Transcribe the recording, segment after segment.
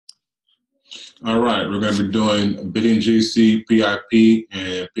All right, we're going to be doing bidding GC, PIP,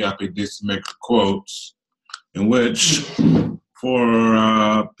 and pipdcmkr quotes, in which for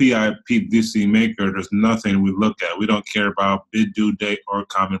pipdcmkr, there's nothing we look at. We don't care about bid due date or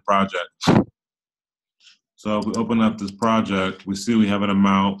common project. So if we open up this project, we see we have an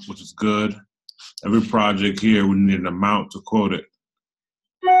amount, which is good. Every project here, we need an amount to quote it.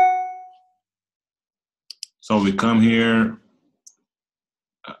 So we come here.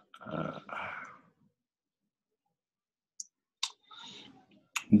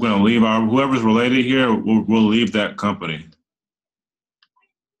 I'm going to leave whoever's related here, we'll leave that company.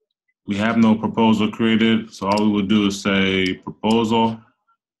 We have no proposal created, so all we will do is say proposal.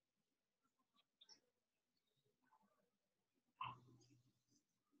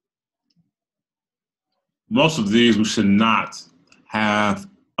 Most of these, we should not have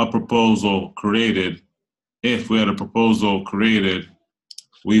a proposal created. If we had a proposal created,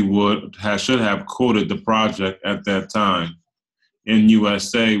 we should have quoted the project at that time. In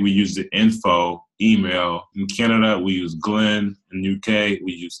USA, we use the info email. In Canada, we use Glenn. In UK,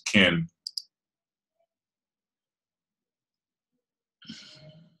 we use Ken.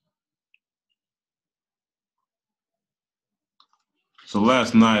 So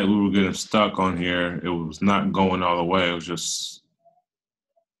last night we were getting stuck on here. It was not going all the way. It was just,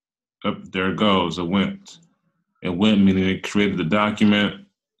 there it goes. It went. It went, meaning it created the document.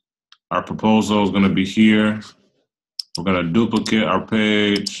 Our proposal is going to be here. We're going to duplicate our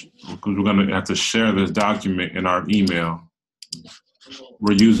page because we're going to have to share this document in our email.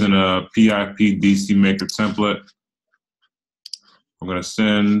 We're using a pipdcmkr template. We're going to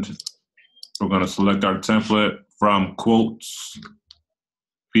send. We're going to select our template from quotes.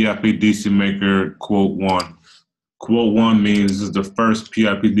 pipdcmkr quote 1. Quote 1 means this is the first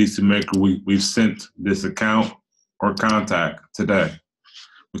pipdcmkr we've sent this account or contact today.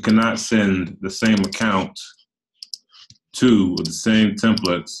 We cannot send the same account two with the same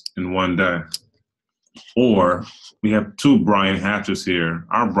templates in one day. Or we have two Brian Hatches here.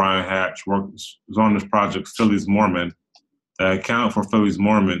 Our Brian Hatch is on this project, Phillies Mormon. The account for Phillies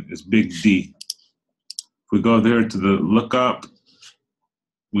Mormon is Big D. If we go there to the lookup,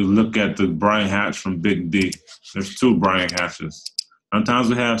 we look at the Brian Hatch from Big D. There's two Brian Hatches. Sometimes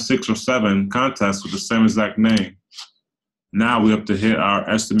we have 6 or 7 contests with the same exact name. Now we have to hit our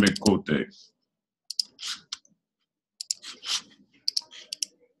estimate quote date.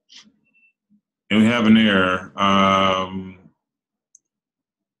 And we have an error.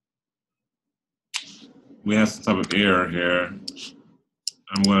 We have some type of error here.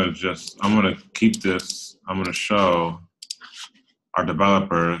 I'm gonna keep this. I'm gonna show our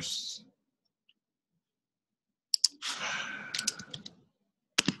developers.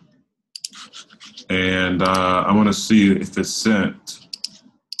 And I want to see if it's sent,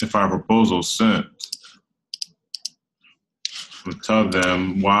 if our proposal is sent. We'll tell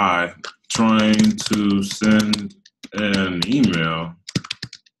them why. Trying to send an email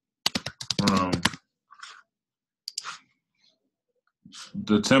from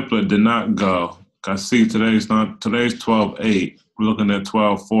the template did not go. I see today's 12/8. We're looking at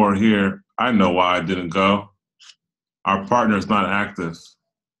 12/4 here. I know why it didn't go. Our partner is not active.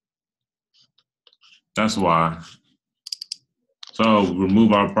 That's why. So we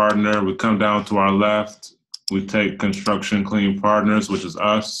remove our partner. We come down to our left. We take Construction Clean Partners, which is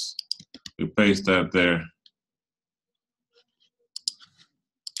us. We paste that there.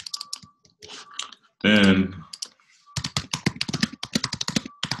 Then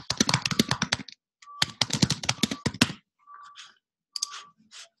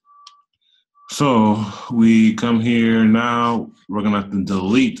so we come here now. We're gonna have to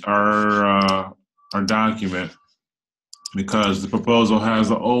delete our document because the proposal has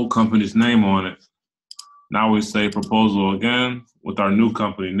the old company's name on it. Now we say proposal again with our new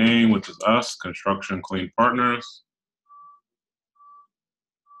company name, which is us, Construction Clean Partners.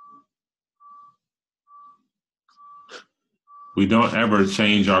 We don't ever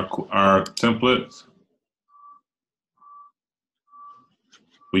change our templates.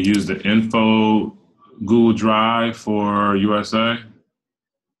 We use the info Google Drive for USA.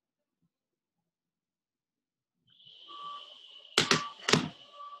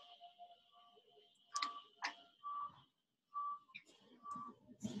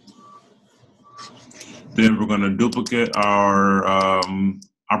 Then we're going to duplicate our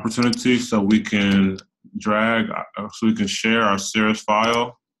opportunity so we can so we can share our Cirrus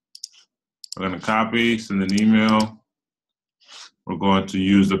file. We're going to copy, send an email. We're going to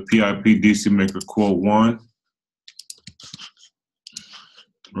use the pipdcmkr quote 1.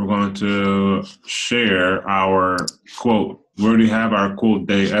 we're going to share our quote. We already have our quote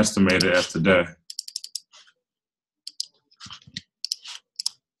date estimated as today.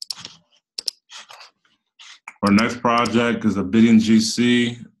 Our next project is a bidding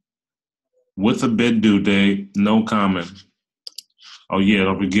GC with a bid due date, no comment. Oh yeah,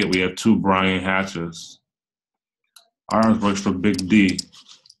 don't forget we have 2 Brian Hatches. Ours works for Big D.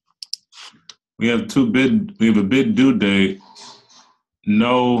 We have a bid due date,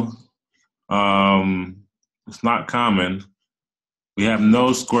 no, it's not common. We have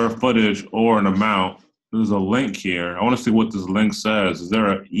no square footage or an amount. There's a link here. I want to see what this link says. Is there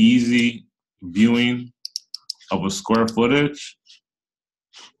an easy viewing of a square footage?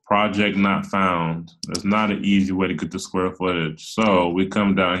 Project not found. There's not an easy way to get the square footage. So we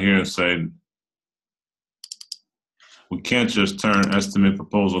come down here and say, we can't just turn estimate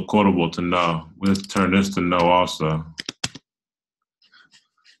proposal quotable to no. We have to turn this to no also.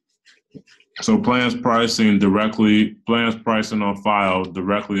 So plans pricing on file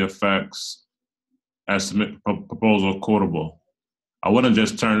directly affects estimate proposal quotable. I want to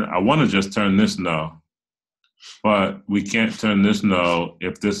just turn this no, but we can't turn this no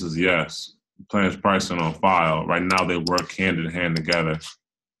if this is yes. Plans pricing on file. Right now they work hand in hand together.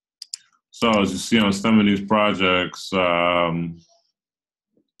 So as you see on some of these projects, but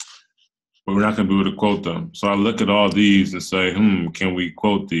we're not going to be able to quote them. So I look at all these and say, can we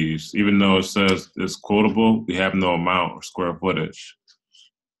quote these? Even though it says it's quotable, we have no amount or square footage.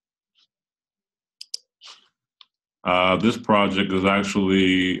 This project is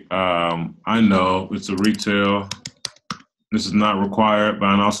actually, I know it's a retail. This is not required, but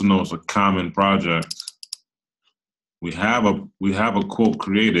I also know it's a common project. We have a quote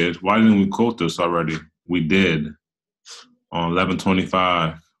created. Why didn't we quote this already? We did on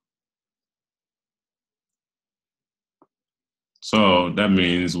 11/25. So that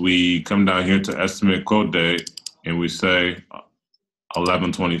means we come down here to estimate quote date and we say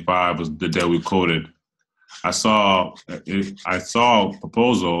 11/25 was the day we quoted. I saw a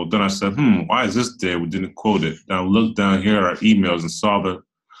proposal, then I said, why is this day we didn't quote it? Then I looked down here at our emails and saw the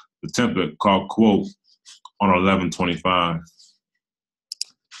template called quote on 11/25.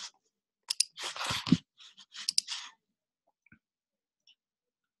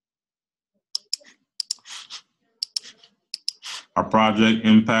 Our project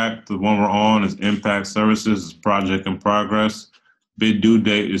impact, the one we're on is impact services, is project in progress. Bid due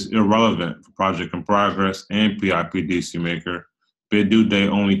date is irrelevant for project in progress and pipdcmkr. Bid due date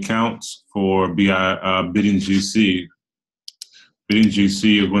only counts for bidding GC. Bidding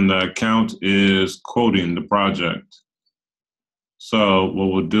GC is when the account is quoting the project. So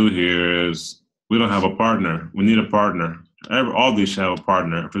what we'll do here is we don't have a partner. We need a partner. All these should have a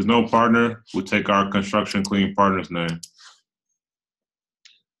partner. If there's no partner, we'll take our construction clean partner's name.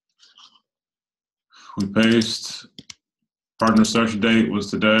 We paste. Partner search date was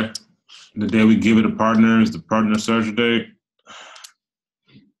today. The day we give it a partner is the partner search date.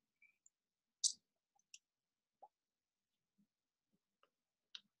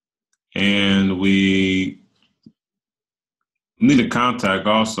 And we need a contact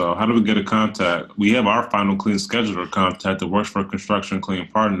also. How do we get a contact? We have our final clean scheduler contact that works for construction clean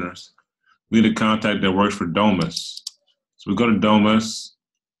partners. We need a contact that works for Domus. So we go to Domus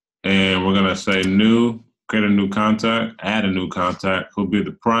and we're gonna say new, create a new contact, add a new contact, who'll be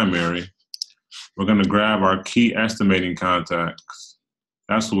the primary. We're gonna grab our key estimating contacts.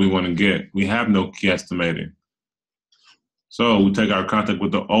 That's what we wanna get. We have no key estimating. So we take our contact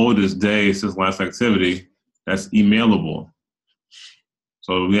with the oldest day since last activity, that's emailable.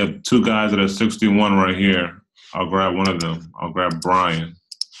 So we have 2 guys that are 61 right here. I'll grab one of them. I'll grab Brian.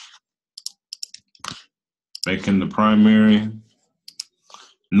 Make him the primary.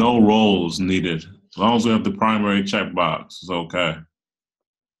 No roles needed. As long as we have the primary checkbox, it's okay.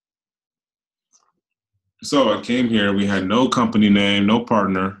 So I came here, we had no company name, no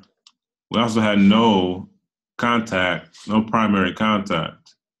partner. We also had no contact, no primary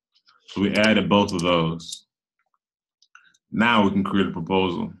contact. So we added both of those. Now we can create a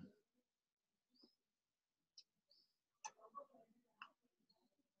proposal.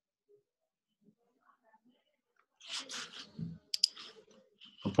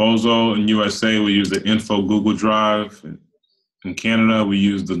 Proposal in USA, we use the Info Google Drive. In Canada, we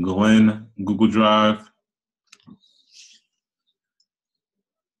use the Glen Google Drive.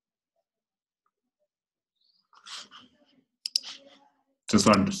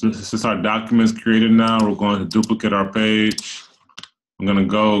 Since our document's created now, we're going to duplicate our page. I'm gonna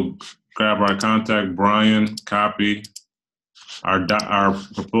go grab our contact, Brian, copy. Our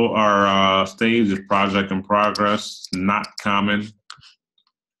stage is project in progress, not common.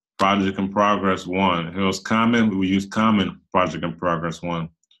 project in progress 1. If it was common, we would use common project in progress 1.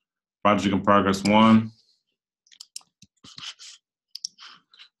 Project in progress 1.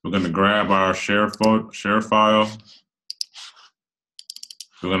 We're going to grab our share file.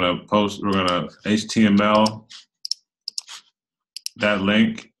 We're going to HTML that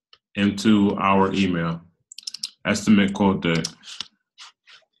link into our email. Estimate quote date.